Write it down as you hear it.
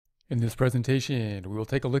In this presentation, we will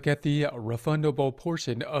take a look at the refundable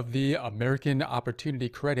portion of the American Opportunity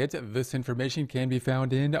Credit. This information can be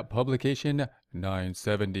found in Publication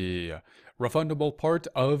 970. Refundable part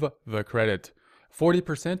of the credit.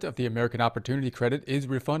 40% of the American Opportunity Credit is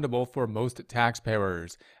refundable for most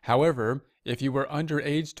taxpayers. However, if you were under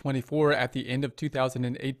age 24 at the end of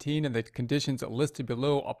 2018 and the conditions listed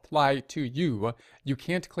below apply to you, you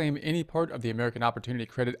can't claim any part of the American Opportunity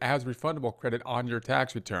Credit as refundable credit on your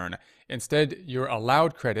tax return. Instead, your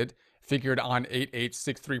allowed credit, figured on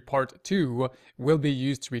 8863 Part 2, will be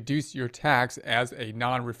used to reduce your tax as a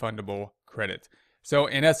non-refundable credit. So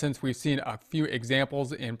in essence, we've seen a few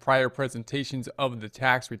examples in prior presentations of the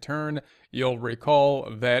tax return. You'll recall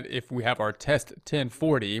that if we have our test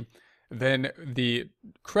 1040, then the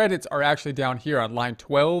credits are actually down here on line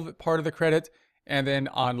 12, part of the credit, and then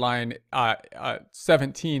on line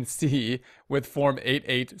 17C with form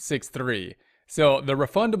 8863. So the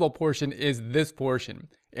refundable portion is this portion.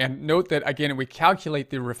 And note that, again, we calculate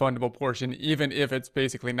the refundable portion even if it's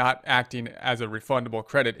basically not acting as a refundable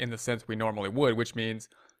credit in the sense we normally would, which means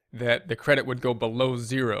that the credit would go below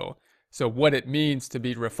zero. So what it means to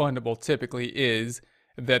be refundable typically is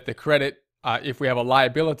that the credit, if we have a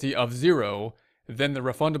liability of zero, then the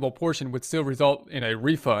refundable portion would still result in a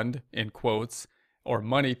refund, in quotes, or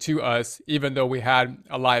money to us, even though we had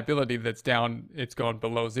a liability that's down, it's gone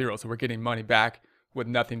below zero. So we're getting money back with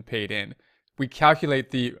nothing paid in. We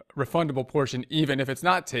calculate the refundable portion even if it's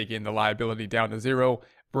not taking the liability down to zero,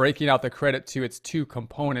 breaking out the credit to its two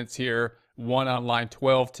components here, one on line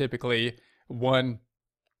 12 typically, one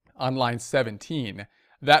on line 17.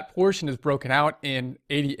 That portion is broken out in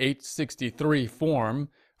 8863 form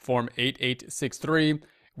 8863,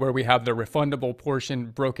 where we have the refundable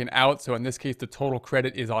portion broken out. So in this case, the total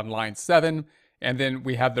credit is on line 7. And then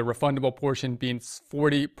we have the refundable portion being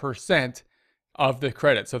 40% of the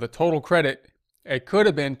credit. So the total credit, it could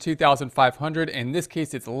have been $2,500. In this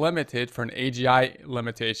case, it's limited for an AGI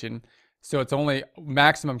limitation. So it's only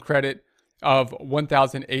maximum credit of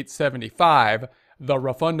 $1,875. The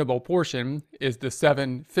refundable portion is the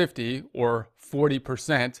 $750 or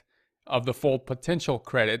 40% of the full potential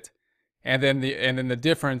credit. And then the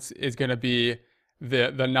difference is going to be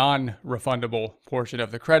the non-refundable portion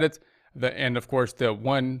of the credit. And of course, the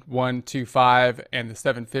 1125 and the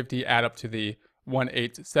 750 add up to the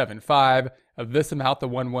 1875. Of this amount, the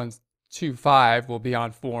 1125 will be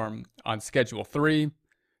on Schedule 3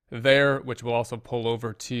 there, which will also pull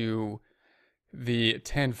over to the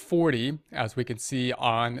 1040, as we can see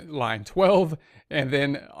on line 12. And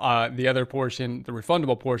then the other portion, the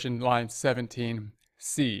refundable portion, line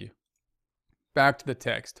 17C. Back to the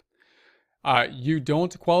text. You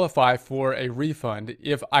don't qualify for a refund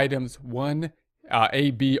if items 1,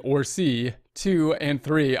 A, B, or C, 2, and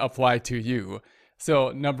 3 apply to you.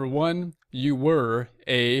 So number 1, you were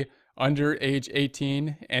under age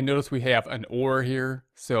 18, and notice we have an or here,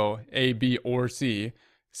 so A, B, or C.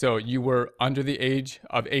 So you were under the age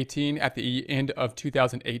of 18 at the end of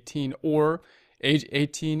 2018, or age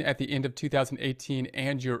 18 at the end of 2018,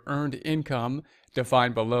 and your earned income,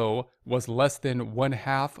 defined below, was less than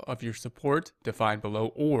 1/2 of your support, defined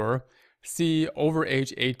below, or C, over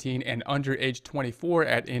age 18 and under age 24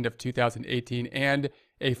 at end of 2018, and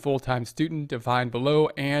a full-time student, defined below,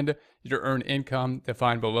 and your earned income,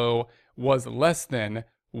 defined below, was less than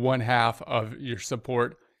 1/2 of your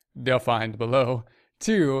support, defined below.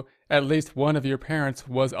 2, at least one of your parents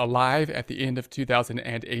was alive at the end of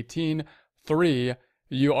 2018. 3,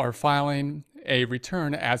 you are filing a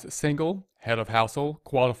return as single, head of household,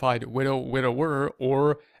 qualified widow, widower,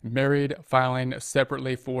 or married, filing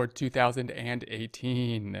separately for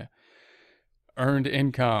 2018. Earned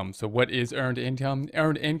income. So what is earned income?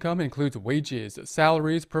 Earned income includes wages,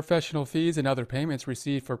 salaries, professional fees, and other payments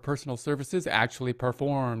received for personal services actually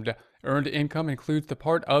performed. Earned income includes the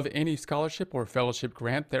part of any scholarship or fellowship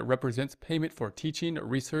grant that represents payment for teaching,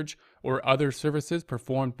 research, or other services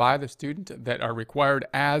performed by the student that are required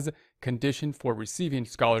as condition for receiving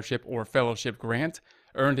scholarship or fellowship grant.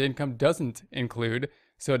 Earned income doesn't include.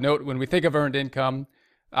 So note, when we think of earned income,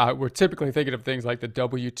 we're typically thinking of things like the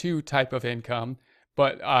W-2 type of income,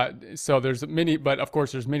 but so there's many, but of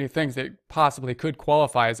course there's many things that possibly could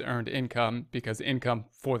qualify as earned income, because income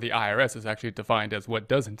for the IRS is actually defined as what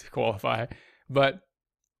doesn't qualify. But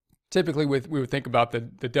typically we would think about the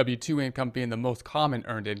W-2 income being the most common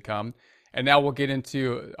earned income. And now we'll get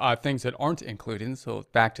into things that aren't included. So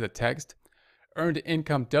back to the text. Earned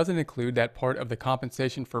income doesn't include that part of the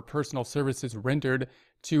compensation for personal services rendered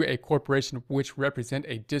to a corporation which represent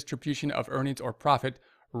a distribution of earnings or profit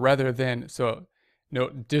rather than, so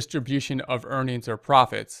Note distribution of earnings or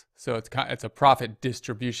profits. So it's a profit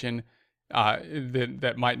distribution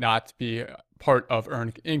that might not be part of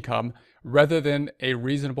earned income, rather than a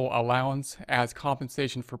reasonable allowance as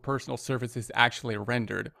compensation for personal services actually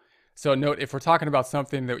rendered. So note, if we're talking about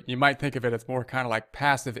something that you might think of it as more kind of like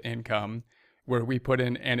passive income, where we put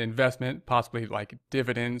in an investment, possibly like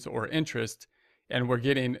dividends or interest, and we're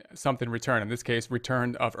getting something return, in this case,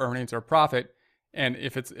 return of earnings or profit. And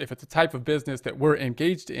if it's a type of business that we're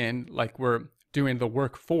engaged in, like we're doing the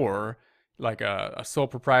work for, like a sole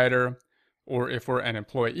proprietor, or if we're an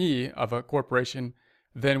employee of a corporation,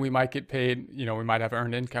 then we might get paid, we might have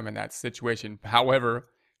earned income in that situation. However,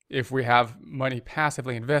 if we have money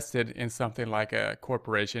passively invested in something like a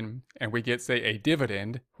corporation and we get, say, a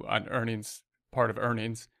dividend, an earnings, part of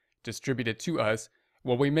earnings distributed to us,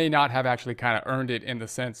 well, we may not have actually kind of earned it in the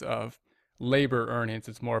sense of labor earnings.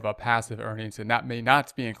 It's more of a passive earnings, and that may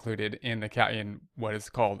not be included in what is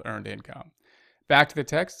called earned income. Back to the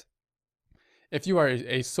text. If you are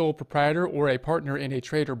a sole proprietor or a partner in a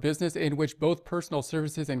trade or business in which both personal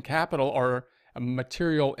services and capital are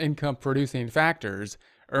material income producing factors,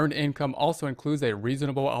 earned income also includes a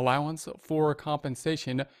reasonable allowance for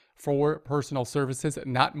compensation for personal services,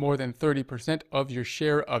 not more than 30% of your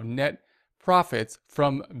share of net profits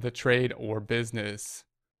from the trade or business,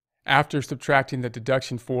 after subtracting the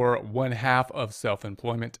deduction for 1/2 of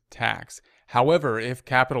self-employment tax. However, if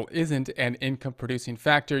capital isn't an income-producing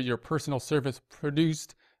factor, your personal service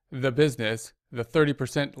produced the business, the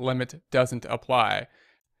 30% limit doesn't apply.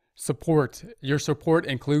 Support. Your support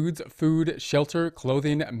includes food, shelter,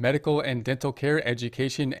 clothing, medical and dental care,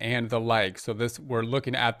 education, and the like. So we're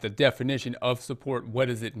looking at the definition of support. What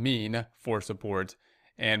does it mean for support?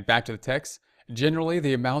 And back to the text. Generally,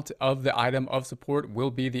 the amount of the item of support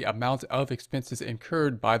will be the amount of expenses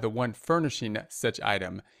incurred by the one furnishing such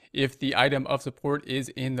item. If the item of support is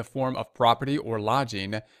in the form of property or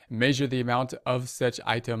lodging, measure the amount of such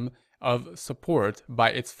item of support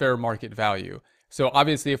by its fair market value. So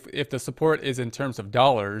obviously, if the support is in terms of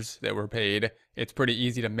dollars that were paid, it's pretty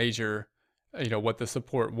easy to measure, what the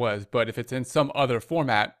support was. But if it's in some other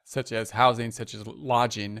format, such as housing, such as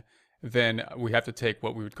lodging, then we have to take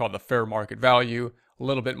what we would call the fair market value. A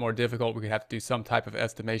little bit more difficult. We could have to do some type of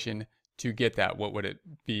estimation to get that. What would it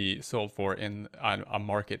be sold for in a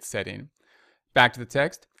market setting? Back to the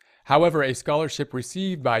text. However, a scholarship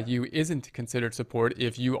received by you isn't considered support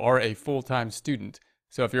if you are a full-time student.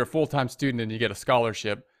 So if you're a full-time student and you get a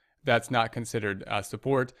scholarship, that's not considered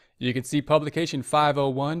support. You can see publication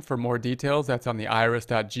 501 for more details. That's on the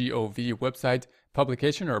irs.gov website,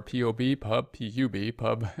 publication or POB,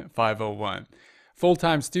 pub 501.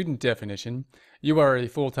 Full-time student definition. You are a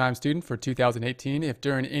full-time student for 2018 if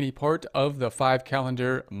during any part of the 5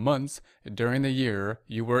 calendar months during the year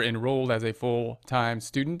you were enrolled as a full-time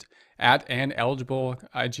student at an eligible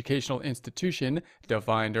educational institution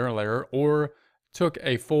defined earlier, or took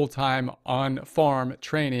a full-time on-farm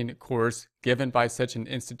training course given by such an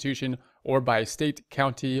institution or by state,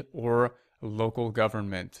 county, or local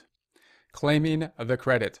government. Claiming the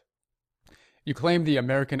credit. You claim the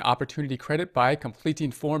American Opportunity Credit by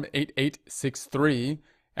completing Form 8863,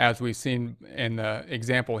 as we've seen in the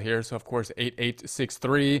example here. So, of course,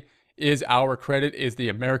 8863 is our credit, is the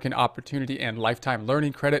American Opportunity and Lifetime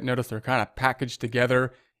Learning Credit. Notice they're kind of packaged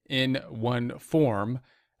together in one form.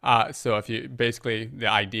 So if you basically, the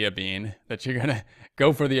idea being that you're going to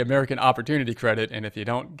go for the American Opportunity Credit, and if you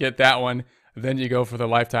don't get that one, then you go for the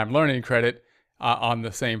Lifetime Learning Credit on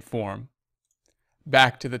the same form.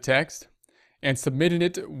 Back to the text. And submitting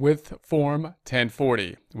it with Form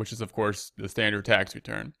 1040, which is, of course, the standard tax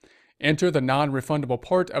return. Enter the non-refundable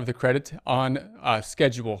part of the credit on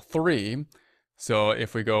Schedule 3. So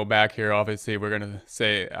if we go back here, obviously, we're going to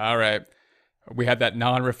say, all right, we had that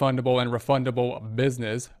non-refundable and refundable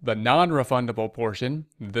business. The non-refundable portion,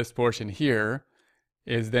 this portion here,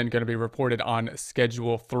 is then going to be reported on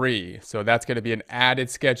Schedule 3. So that's going to be an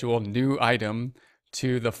added schedule, new item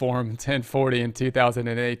to the Form 1040 in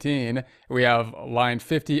 2018. We have line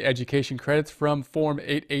 50, education credits from Form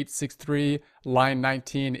 8863. Line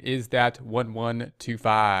 19 is that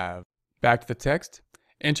 1125. Back to the text.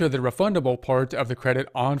 Enter the refundable part of the credit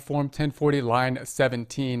on Form 1040, line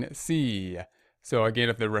 17C. So again,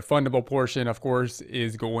 if the refundable portion, of course,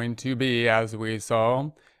 is going to be, as we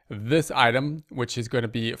saw, this item, which is going to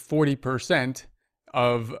be 40%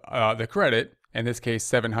 of the credit, in this case,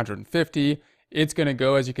 $750. It's going to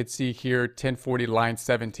go, as you can see here, 1040 line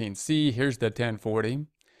 17C. Here's the 1040.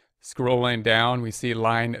 Scrolling down, we see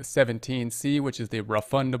line 17C, which is the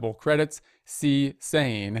refundable credits. C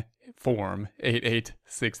saying Form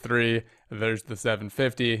 8863. There's the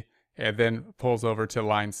 750. and then pulls over to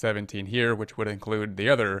line 17 here, which would include the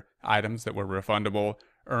other items that were refundable: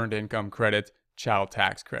 earned income credit, child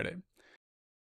tax credit.